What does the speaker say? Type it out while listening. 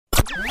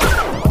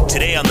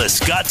Today on The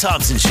Scott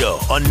Thompson Show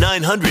on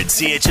 900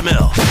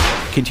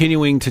 CHML.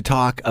 Continuing to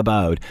talk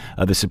about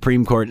the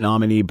Supreme Court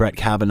nominee Brett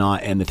Kavanaugh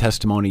and the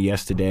testimony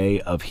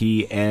yesterday of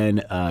he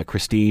and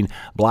Christine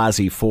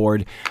Blasey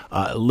Ford.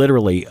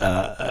 Literally,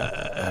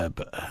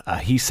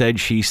 he said,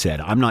 she said.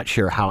 I'm not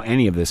sure how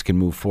any of this can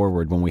move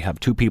forward when we have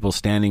two people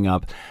standing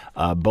up,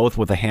 both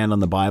with a hand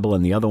on the Bible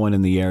and the other one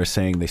in the air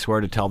saying they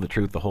swear to tell the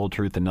truth, the whole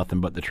truth, and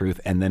nothing but the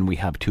truth. And then we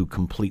have two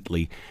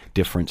completely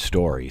different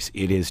stories.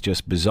 It is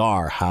just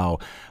bizarre how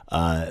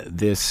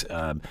this...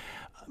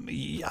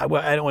 I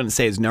don't want to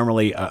say it's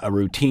normally a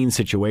routine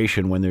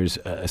situation when there's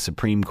a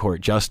Supreme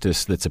Court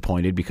justice that's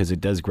appointed, because it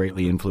does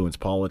greatly influence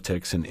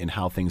politics and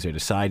how things are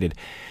decided.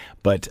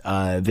 But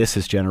this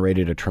has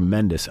generated a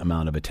tremendous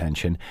amount of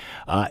attention.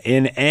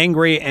 In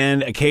angry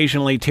and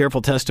occasionally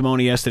tearful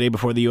testimony yesterday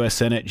before the U.S.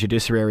 Senate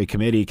Judiciary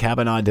Committee,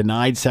 Kavanaugh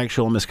denied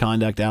sexual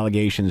misconduct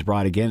allegations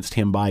brought against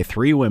him by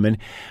three women.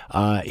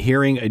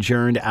 Hearing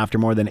adjourned after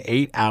more than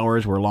 8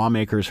 hours, where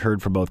lawmakers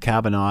heard from both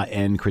Kavanaugh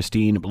and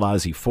Christine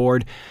Blasey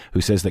Ford,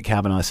 who says that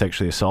Kavanaugh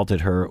sexually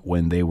assaulted her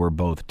when they were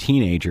both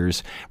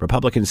teenagers.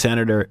 Republican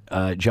Senator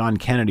John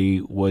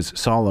Kennedy was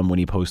solemn when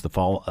he posed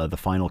the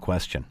final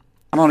question.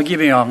 I'm going to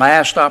give you a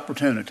last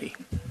opportunity.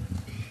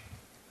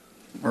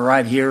 We're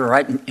right here,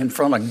 right in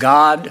front of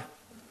God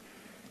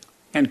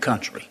and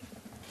country.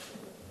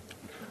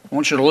 I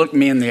want you to look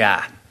me in the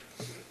eye.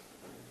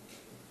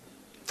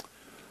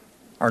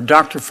 Are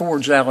Dr.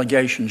 Ford's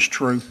allegations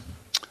true?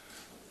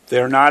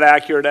 They're not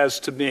accurate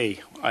as to me.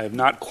 I have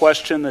not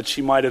questioned that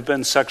she might have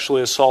been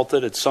sexually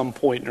assaulted at some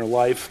point in her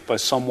life by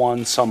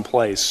someone,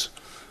 someplace.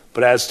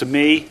 But as to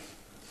me,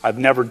 I've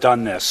never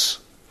done this.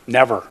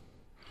 Never.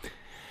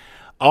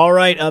 All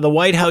right, the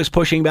White House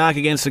pushing back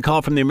against the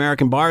call from the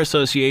American Bar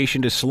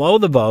Association to slow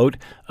the vote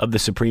of the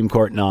Supreme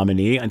Court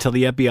nominee until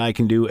the FBI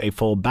can do a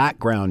full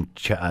background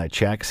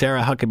check.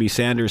 Sarah Huckabee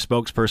Sanders,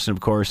 spokesperson, of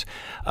course,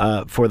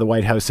 for the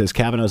White House, says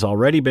Kavanaugh's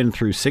already been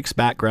through 6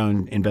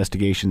 background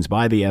investigations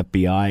by the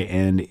FBI,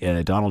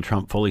 and Donald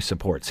Trump fully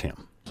supports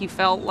him. He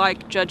felt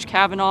like Judge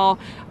Kavanaugh,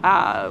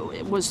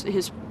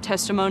 his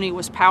testimony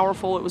was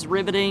powerful, it was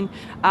riveting,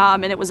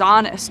 and it was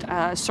honest.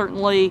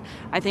 Certainly,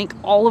 I think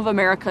all of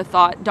America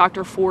thought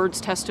Dr.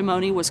 Ford's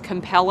testimony was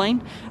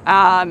compelling,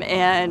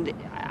 and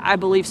I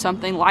believe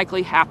something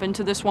likely happened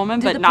to this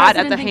woman, but not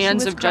at the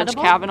hands of Judge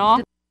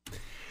Kavanaugh.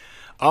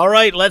 All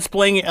right, let's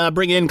bring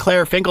in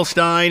Claire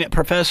Finkelstein,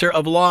 professor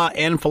of law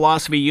and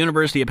philosophy,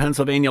 University of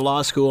Pennsylvania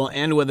Law School,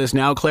 and with us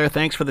now. Claire,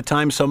 thanks for the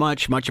time so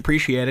much. Much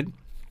appreciated.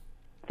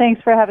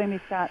 Thanks for having me,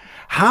 Scott.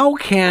 How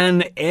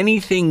can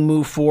anything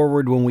move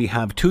forward when we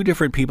have two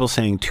different people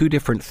saying two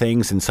different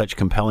things in such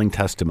compelling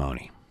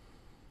testimony?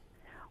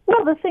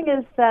 Well, the thing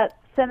is that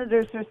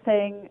senators are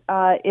saying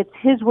it's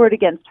his word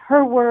against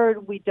her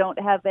word. We don't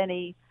have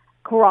any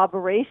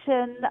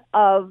corroboration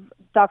of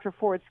Dr.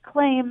 Ford's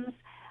claims,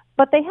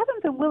 but they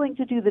haven't been willing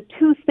to do the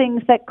two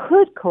things that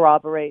could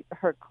corroborate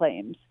her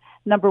claims.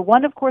 Number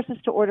one, of course,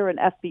 is to order an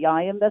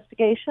FBI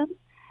investigation,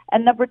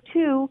 and number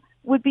two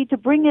would be to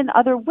bring in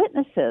other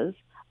witnesses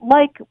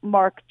like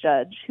Mark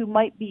Judge, who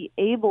might be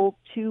able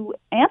to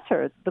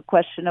answer the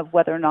question of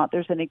whether or not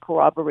there's any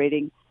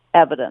corroborating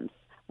evidence,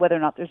 whether or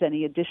not there's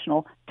any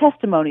additional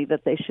testimony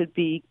that they should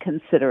be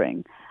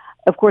considering.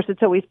 Of course,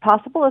 it's always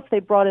possible if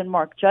they brought in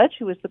Mark Judge,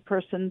 who is the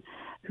person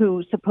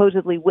who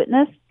supposedly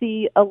witnessed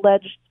the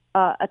alleged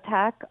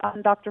attack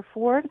on Dr.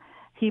 Ford,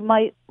 he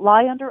might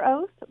lie under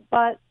oath,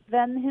 but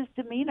then his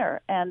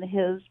demeanor and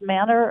his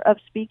manner of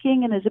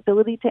speaking and his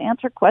ability to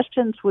answer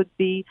questions would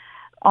be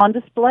on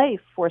display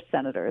for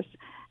senators.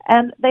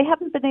 And they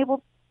haven't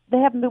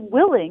been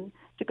willing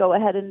to go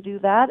ahead and do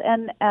that.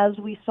 And as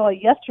we saw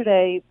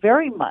yesterday,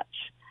 very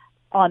much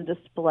on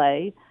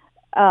display,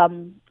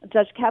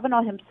 Judge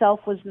Kavanaugh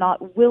himself was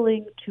not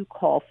willing to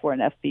call for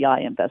an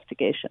FBI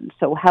investigation.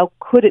 So how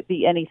could it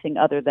be anything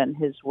other than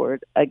his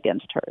word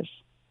against hers?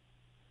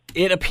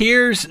 It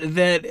appears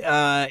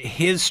that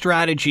his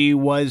strategy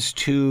was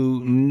to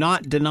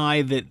not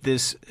deny that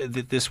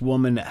this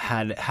woman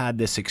had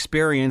this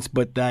experience,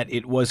 but that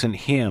it wasn't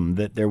him,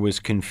 that there was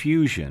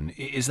confusion.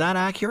 Is that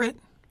accurate?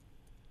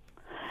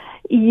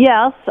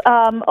 Yes,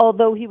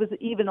 although he was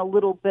even a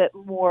little bit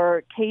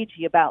more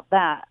cagey about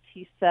that.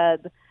 He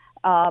said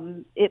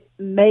it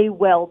may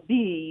well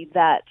be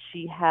that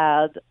she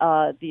had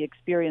the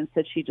experience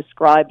that she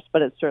describes,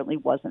 but it certainly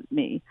wasn't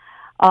me.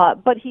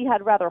 But he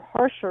had rather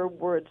harsher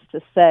words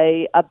to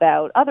say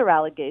about other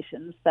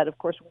allegations that, of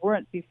course,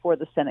 weren't before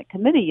the Senate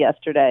committee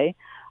yesterday,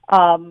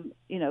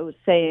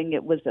 saying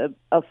it was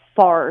a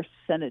farce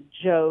and a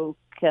joke.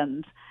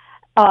 And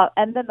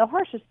then the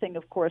harshest thing,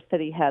 of course, that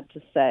he had to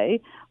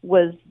say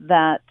was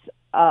that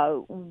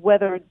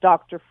whether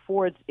Dr.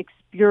 Ford's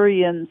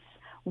experience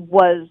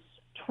was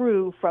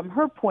true from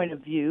her point of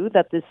view,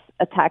 that this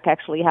attack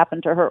actually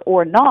happened to her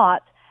or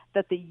not,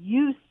 that the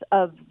use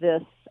of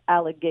this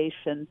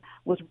allegation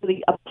was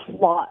really a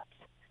plot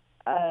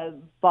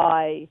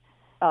by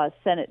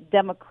Senate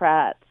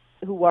Democrats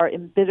who are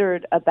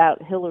embittered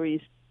about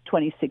Hillary's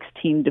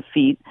 2016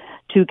 defeat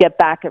to get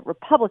back at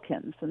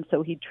Republicans. And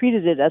so he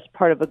treated it as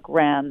part of a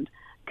grand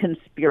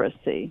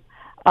conspiracy.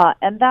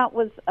 And that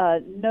was a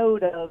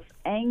note of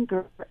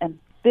anger and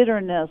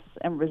bitterness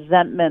and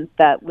resentment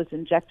that was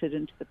injected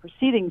into the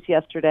proceedings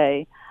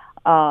yesterday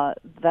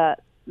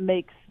that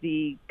makes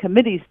the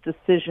committee's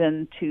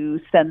decision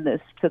to send this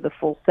to the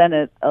full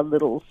Senate a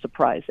little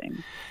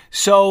surprising.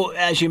 So,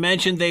 as you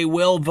mentioned, they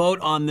will vote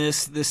on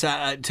this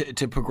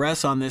to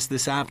progress on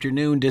this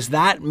afternoon. Does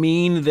that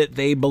mean that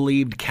they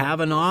believed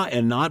Kavanaugh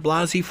and not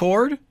Blasey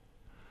Ford?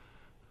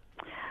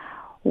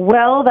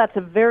 Well, that's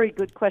a very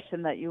good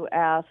question that you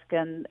ask,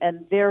 and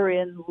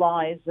therein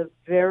lies a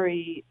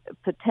very,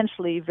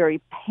 potentially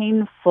very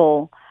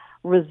painful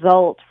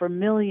result for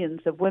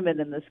millions of women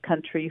in this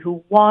country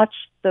who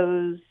watched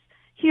those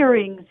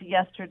hearings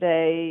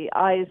yesterday,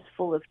 eyes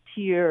full of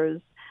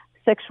tears.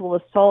 Sexual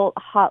assault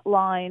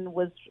hotline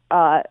was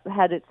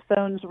had its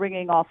phones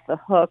ringing off the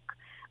hook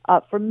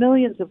for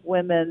millions of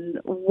women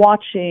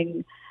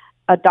watching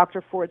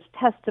Dr. Ford's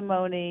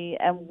testimony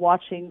and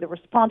watching the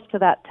response to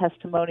that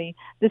testimony.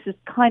 This is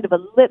kind of a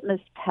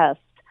litmus test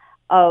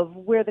of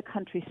where the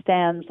country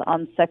stands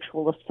on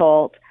sexual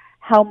assault,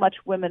 how much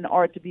women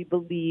are to be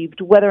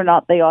believed, whether or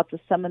not they ought to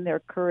summon their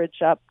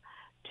courage up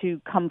to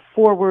come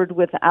forward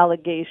with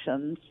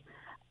allegations.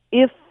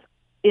 If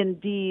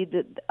indeed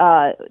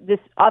this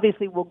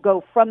obviously will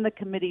go from the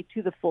committee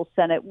to the full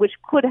Senate, which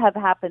could have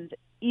happened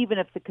even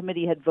if the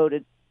committee had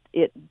voted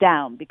it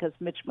down, because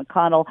Mitch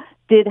McConnell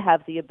did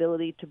have the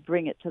ability to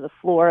bring it to the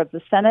floor of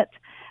the Senate.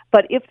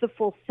 But if the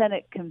full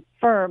Senate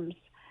confirms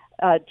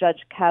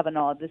Judge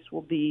Kavanaugh, this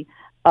will be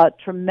a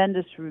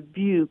tremendous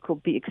rebuke, will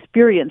be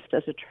experienced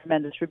as a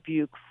tremendous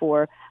rebuke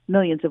for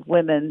millions of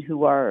women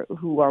who are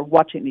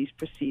watching these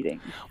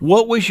proceedings.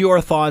 What was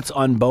your thoughts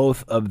on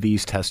both of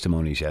these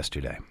testimonies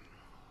yesterday?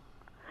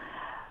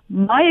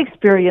 My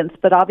experience,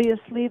 but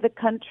obviously the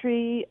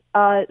country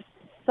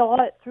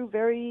saw it through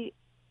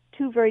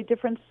two very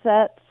different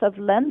sets of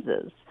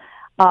lenses.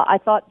 I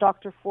thought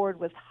Dr. Ford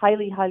was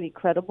highly, highly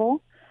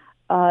credible.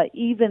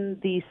 Even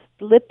the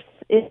slips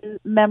in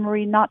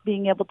memory, not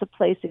being able to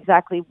place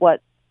exactly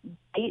what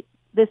date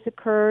this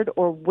occurred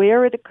or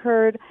where it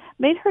occurred,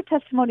 made her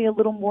testimony a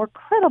little more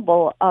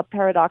credible,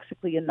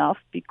 paradoxically enough,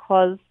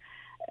 because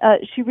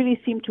she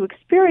really seemed to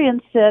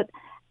experience it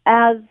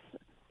as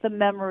the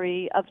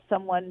memory of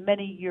someone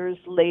many years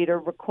later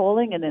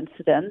recalling an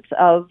incident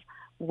of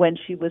when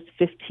she was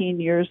 15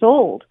 years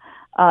old.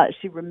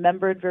 She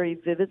remembered very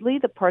vividly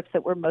the parts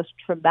that were most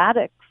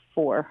traumatic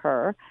for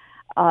her,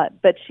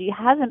 but she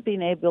hasn't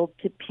been able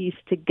to piece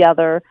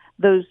together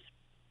those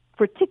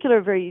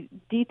particular very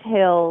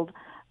detailed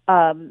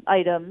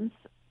items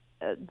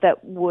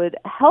that would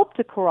help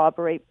to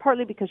corroborate,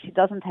 partly because she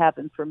doesn't have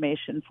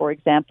information, for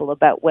example,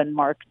 about when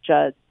Mark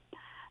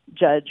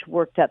Judge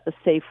worked at the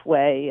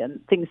Safeway and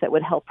things that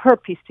would help her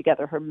piece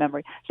together her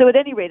memory. So at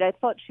any rate, I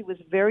thought she was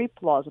very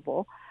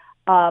plausible.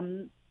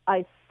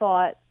 I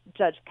thought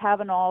Judge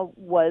Kavanaugh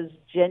was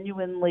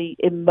genuinely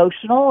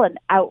emotional and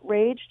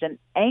outraged and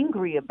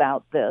angry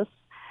about this.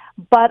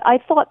 But I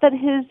thought that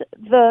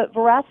the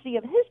veracity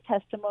of his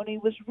testimony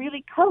was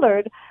really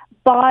colored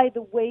by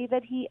the way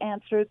that he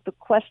answered the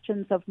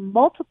questions of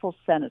multiple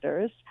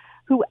senators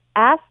who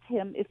asked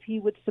him if he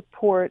would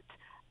support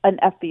an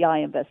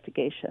FBI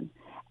investigation.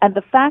 And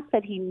the fact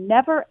that he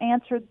never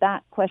answered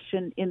that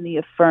question in the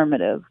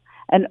affirmative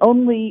and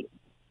only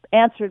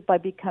answered by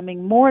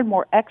becoming more and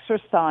more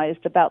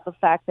exercised about the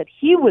fact that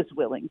he was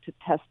willing to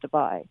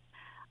testify,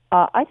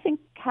 I think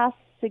casts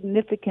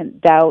significant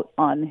doubt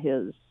on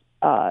his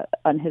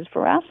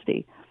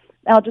veracity.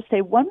 And I'll just say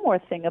one more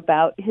thing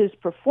about his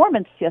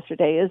performance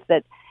yesterday is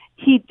that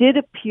he did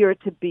appear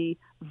to be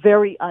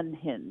very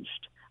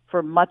unhinged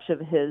for much of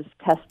his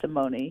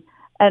testimony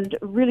and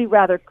really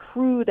rather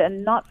crude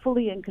and not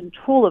fully in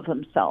control of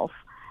himself.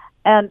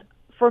 And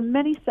for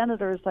many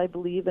senators, I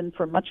believe, and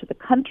for much of the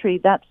country,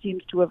 that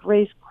seems to have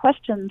raised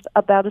questions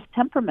about his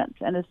temperament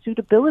and his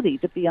suitability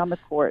to be on the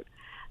court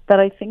that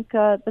I think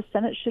the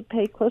Senate should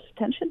pay close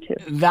attention to.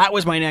 That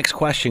was my next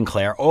question,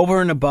 Claire.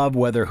 Over and above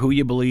whether who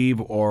you believe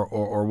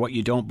or what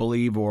you don't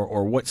believe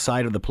or what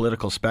side of the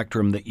political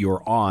spectrum that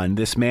you're on,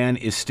 this man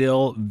is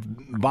still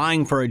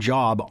vying for a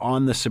job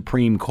on the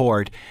Supreme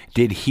Court.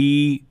 Did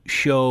he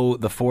show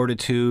the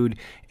fortitude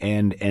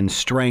and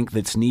strength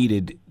that's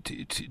needed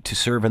to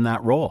serve in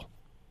that role?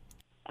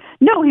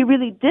 No, he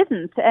really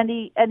didn't, and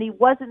he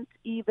wasn't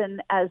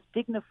even as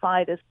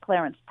dignified as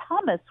Clarence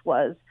Thomas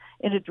was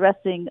in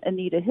addressing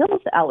Anita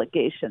Hill's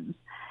allegations.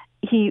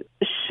 He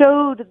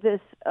showed this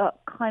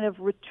kind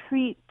of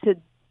retreat to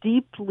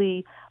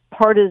deeply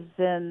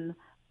partisan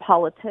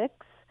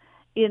politics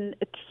in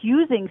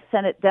accusing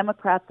Senate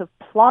Democrats of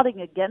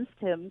plotting against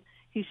him.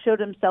 He showed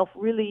himself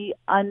really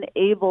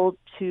unable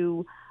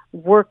to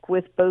work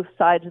with both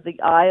sides of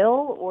the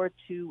aisle or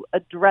to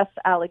address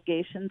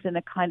allegations in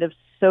a kind of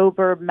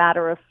sober,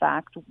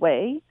 matter-of-fact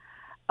way.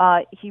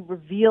 He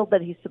revealed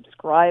that he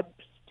subscribes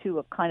to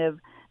a kind of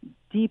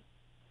deep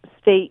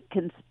state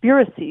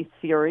conspiracy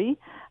theory,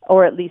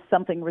 or at least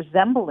something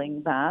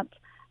resembling that.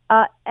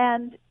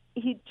 And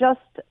he just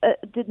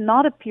did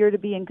not appear to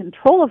be in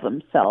control of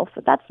himself.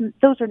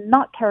 Those are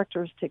not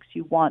characteristics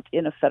you want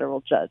in a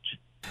federal judge.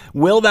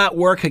 Will that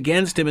work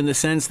against him in the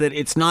sense that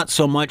it's not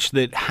so much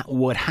that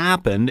what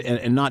happened,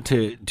 and not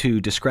to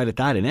discredit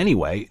that in any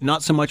way,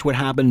 not so much what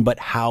happened, but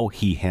how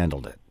he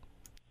handled it?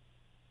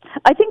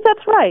 I think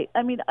that's right.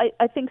 I mean,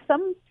 I think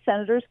some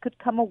senators could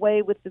come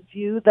away with the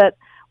view that,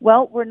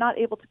 well, we're not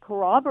able to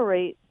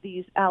corroborate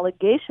these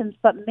allegations,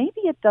 but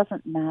maybe it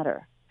doesn't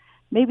matter.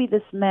 Maybe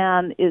this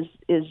man is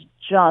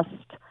just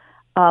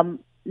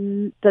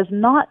does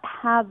not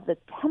have the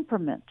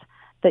temperament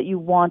that you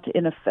want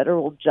in a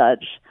federal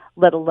judge,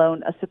 let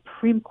alone a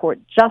Supreme Court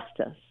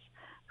justice,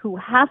 who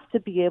has to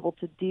be able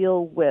to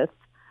deal with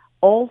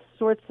all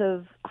sorts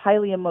of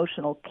highly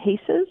emotional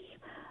cases,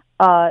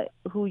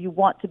 who you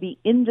want to be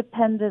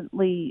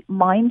independently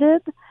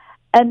minded,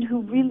 and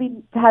who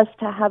really has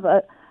to have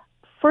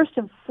first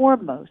and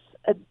foremost,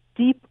 a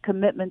deep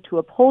commitment to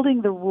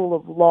upholding the rule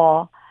of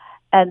law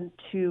and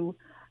to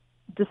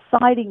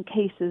deciding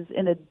cases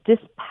in a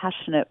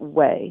dispassionate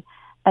way.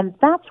 And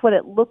that's what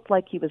it looked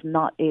like he was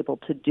not able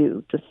to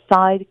do,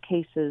 decide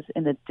cases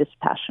in a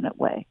dispassionate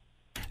way.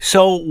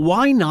 So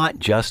why not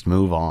just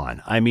move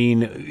on? I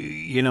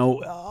mean,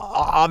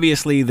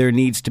 obviously there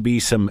needs to be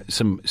some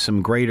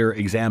greater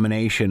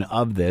examination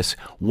of this.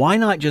 Why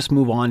not just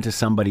move on to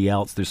somebody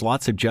else? There's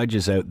lots of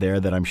judges out there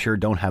that I'm sure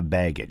don't have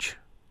baggage.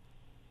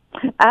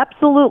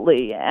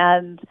 Absolutely.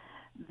 And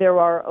there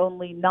are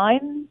only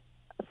 9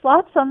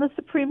 slots on the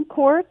Supreme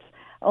Court.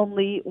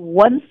 Only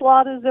 1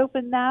 slot is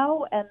open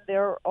now, and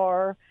there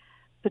are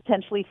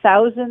potentially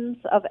thousands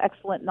of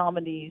excellent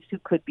nominees who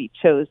could be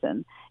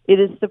chosen. It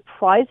is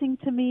surprising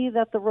to me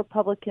that the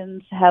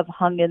Republicans have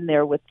hung in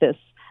there with this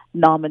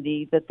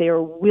nominee, that they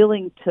are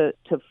willing to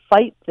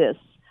fight this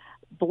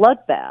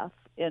bloodbath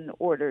in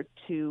order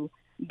to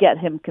get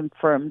him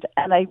confirmed.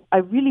 And I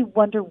really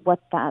wonder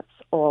what that's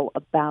all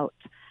about.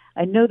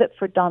 I know that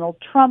for Donald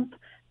Trump,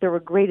 there were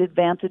great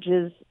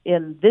advantages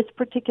in this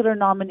particular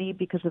nominee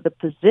because of the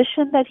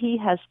position that he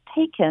has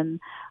taken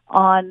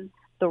on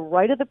the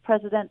right of the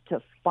president to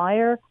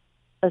fire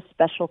a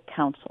special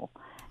counsel.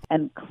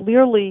 And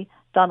clearly,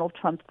 Donald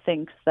Trump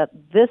thinks that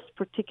this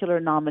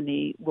particular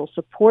nominee will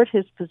support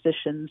his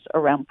positions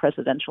around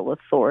presidential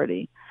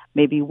authority,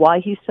 maybe why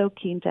he's so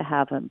keen to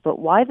have him, but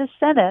why the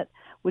Senate,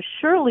 which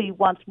surely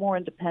wants more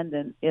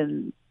independent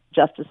in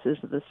justices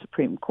of the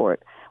Supreme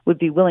Court, would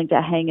be willing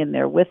to hang in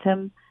there with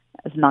him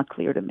is not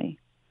clear to me.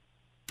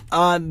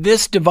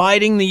 This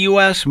dividing the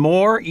U.S.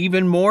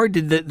 even more?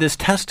 Did this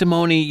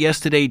testimony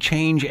yesterday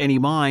change any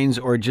minds,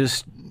 or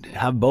just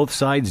have both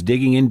sides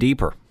digging in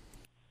deeper?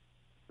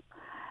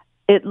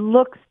 It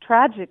looks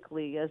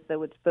tragically as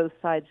though it's both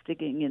sides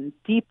digging in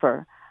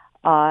deeper.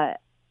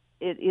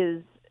 It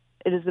is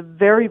a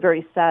very,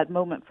 very sad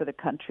moment for the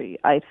country,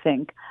 I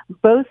think,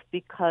 both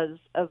because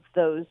of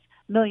those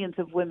millions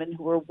of women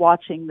who are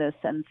watching this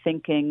and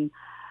thinking,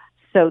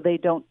 so they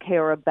don't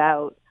care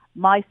about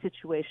my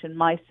situation,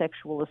 my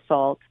sexual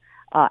assault,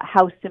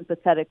 how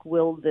sympathetic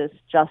will this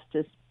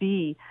justice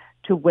be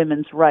to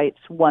women's rights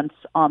once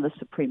on the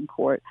Supreme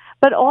Court?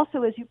 But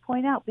also, as you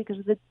point out, because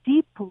of the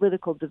deep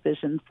political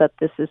divisions that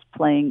this is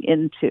playing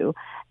into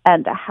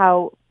and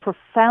how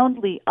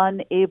profoundly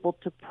unable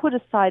to put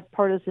aside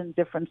partisan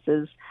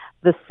differences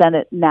the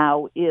Senate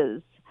now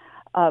is,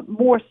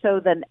 more so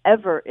than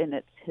ever in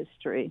its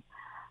history,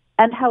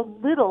 and how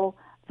little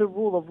the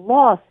rule of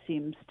law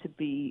seems to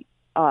be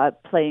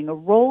playing a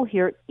role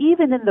here,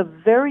 even in the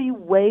very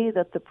way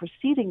that the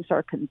proceedings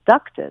are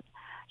conducted.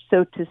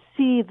 So to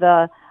see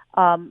the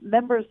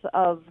members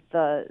of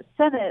the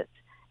Senate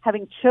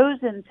having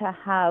chosen to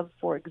have,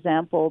 for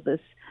example, this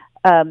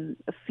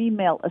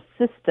female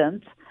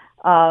assistant,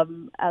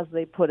 as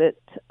they put it,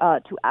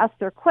 to ask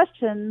their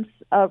questions,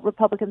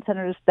 Republican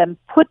senators then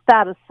put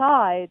that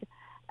aside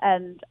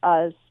and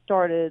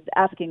started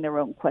asking their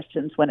own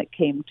questions when it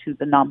came to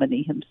the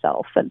nominee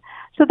himself. And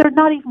so they're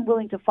not even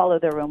willing to follow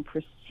their own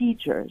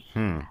procedures.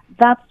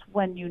 That's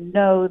when you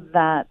know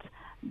that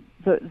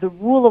the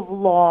rule of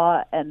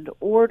law and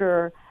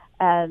order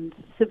and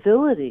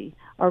civility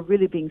are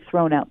really being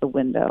thrown out the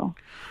window.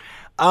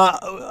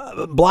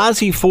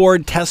 Blasey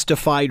Ford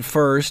testified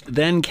first,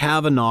 then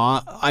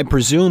Kavanaugh. I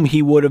presume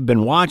he would have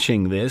been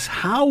watching this.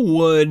 How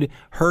would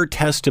her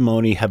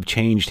testimony have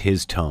changed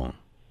his tone?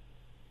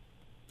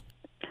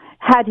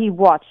 Had he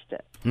watched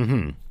it,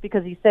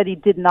 because he said he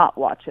did not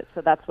watch it,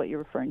 so that's what you're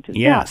referring to.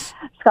 Yes,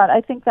 yeah. Scott,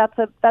 I think that's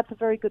a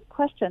very good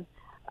question.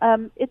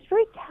 It's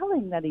very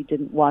telling that he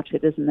didn't watch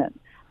it, isn't it?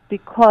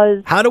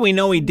 Because how do we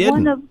know he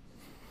didn't?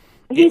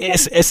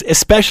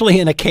 Especially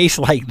in a case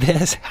like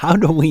this, how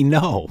do we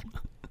know?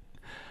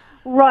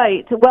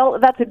 Right. Well,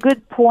 that's a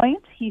good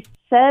point. He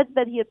said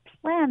that he had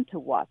planned to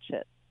watch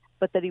it,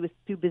 but that he was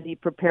too busy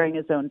preparing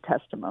his own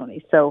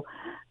testimony. So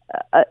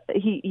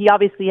he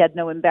obviously had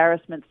no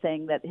embarrassment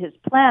saying that his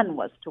plan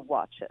was to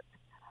watch it.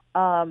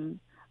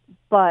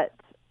 But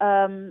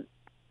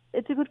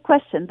it's a good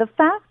question. The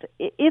fact,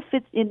 if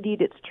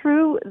it's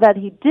true that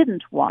he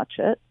didn't watch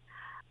it,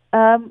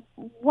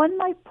 one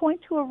might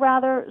point to a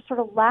rather sort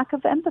of lack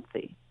of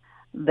empathy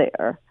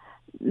there.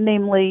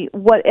 Namely,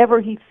 whatever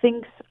he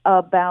thinks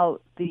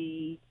about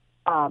the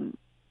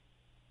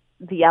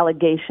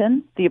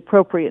allegation, the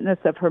appropriateness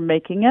of her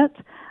making it,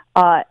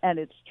 and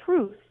its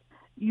truth,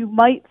 you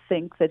might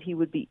think that he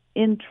would be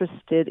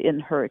interested in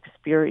her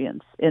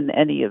experience in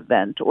any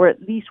event, or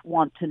at least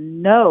want to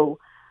know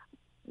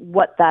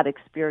what that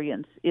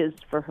experience is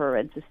for her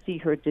and to see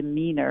her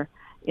demeanor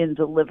in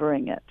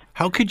delivering it.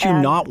 How could you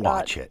not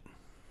watch it?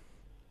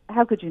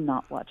 How could you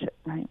not watch it,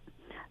 right?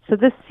 So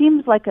this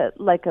seems like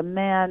a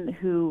man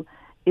who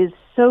is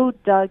so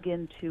dug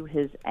into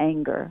his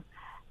anger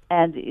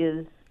and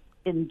is,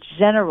 in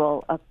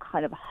general, a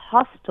kind of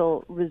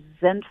hostile,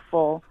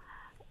 resentful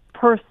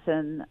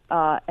person,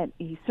 and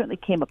he certainly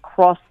came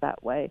across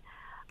that way,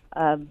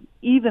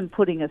 even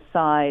putting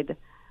aside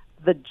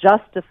the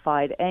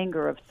justified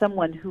anger of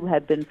someone who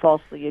had been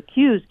falsely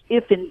accused.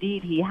 If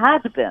indeed he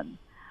had been,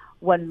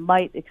 one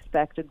might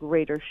expect a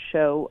greater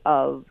show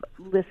of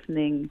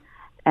listening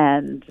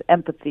and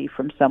empathy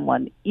from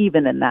someone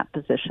even in that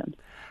position.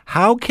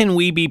 How can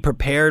we be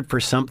prepared for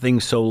something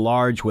so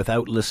large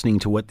without listening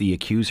to what the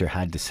accuser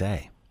had to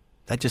say?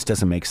 That just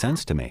doesn't make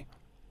sense to me.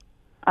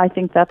 I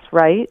think that's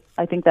right.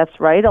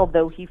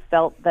 Although he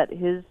felt that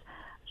his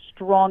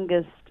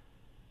strongest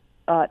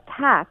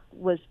tack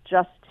was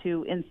just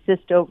to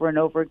insist over and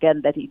over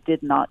again that he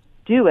did not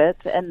do it,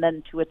 and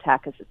then to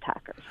attack his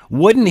attackers.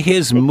 Wouldn't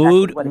his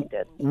mood, what he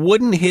did.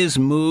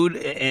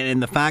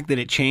 And the fact that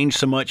it changed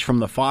so much from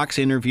the Fox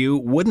interview,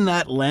 wouldn't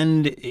that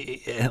lend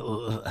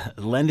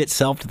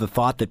itself to the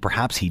thought that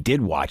perhaps he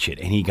did watch it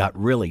and he got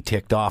really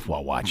ticked off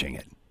while watching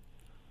it?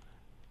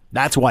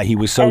 That's why he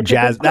was so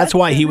jazzed. That's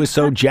why he was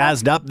so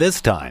jazzed up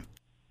this time.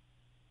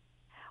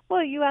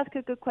 Well, you ask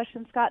a good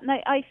question, Scott, and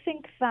I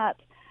think that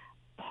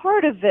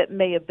part of it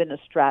may have been a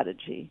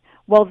strategy.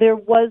 While there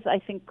was, I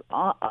think,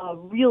 a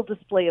real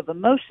display of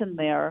emotion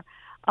there,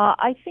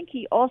 I think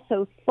he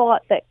also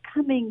thought that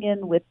coming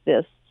in with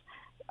this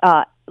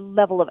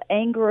level of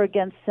anger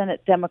against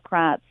Senate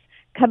Democrats,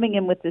 coming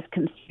in with this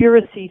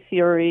conspiracy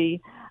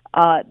theory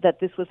that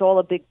this was all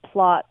a big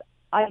plot,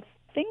 I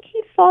think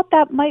he thought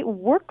that might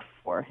work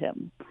for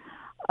him.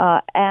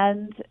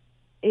 And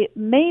it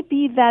may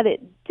be that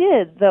it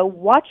did, though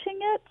watching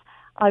it,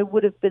 I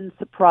would have been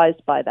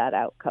surprised by that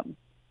outcome.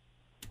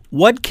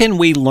 What can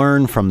we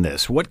learn from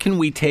this? What can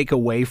we take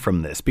away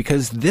from this?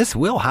 Because this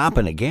will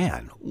happen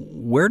again.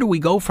 Where do we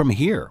go from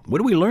here? What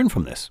do we learn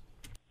from this?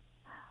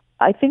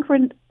 I think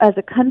we're, as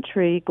a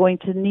country, going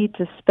to need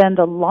to spend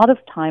a lot of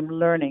time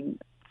learning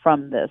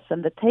from this,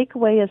 and the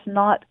takeaway is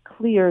not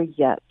clear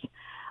yet.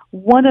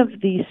 One of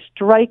the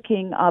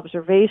striking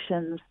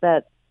observations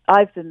that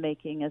I've been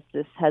making as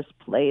this has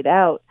played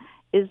out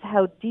is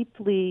how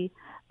deeply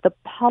the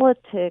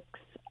politics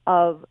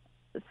of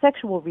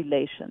sexual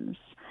relations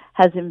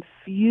has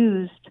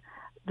infused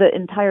the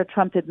entire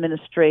Trump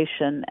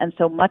administration and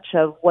so much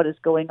of what is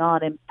going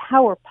on in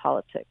power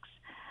politics.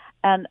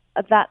 And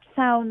that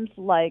sounds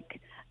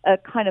like a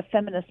kind of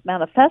feminist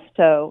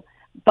manifesto,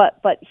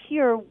 but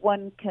here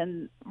one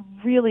can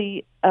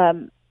really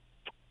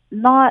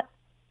not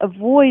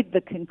avoid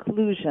the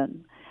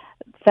conclusion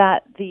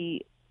that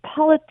the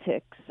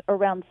politics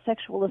around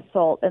sexual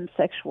assault and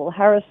sexual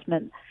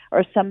harassment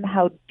are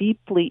somehow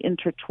deeply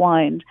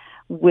intertwined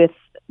with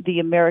the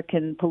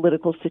American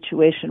political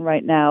situation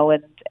right now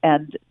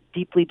and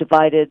deeply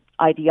divided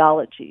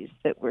ideologies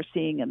that we're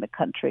seeing in the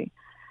country.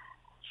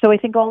 So I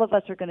think all of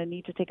us are going to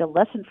need to take a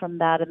lesson from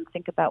that and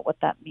think about what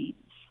that means.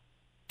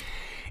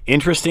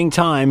 Interesting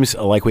times,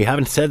 like we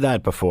haven't said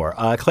that before.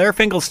 Claire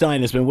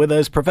Finkelstein has been with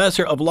us,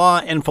 professor of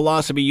law and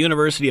philosophy,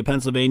 University of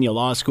Pennsylvania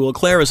Law School.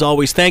 Claire, as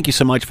always, thank you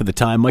so much for the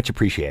time. Much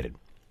appreciated.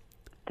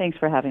 Thanks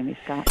for having me,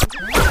 Scott.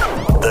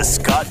 The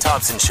Scott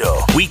Thompson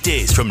Show,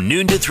 weekdays from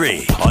noon to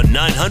 3 on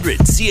 900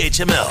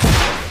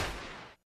 CHML.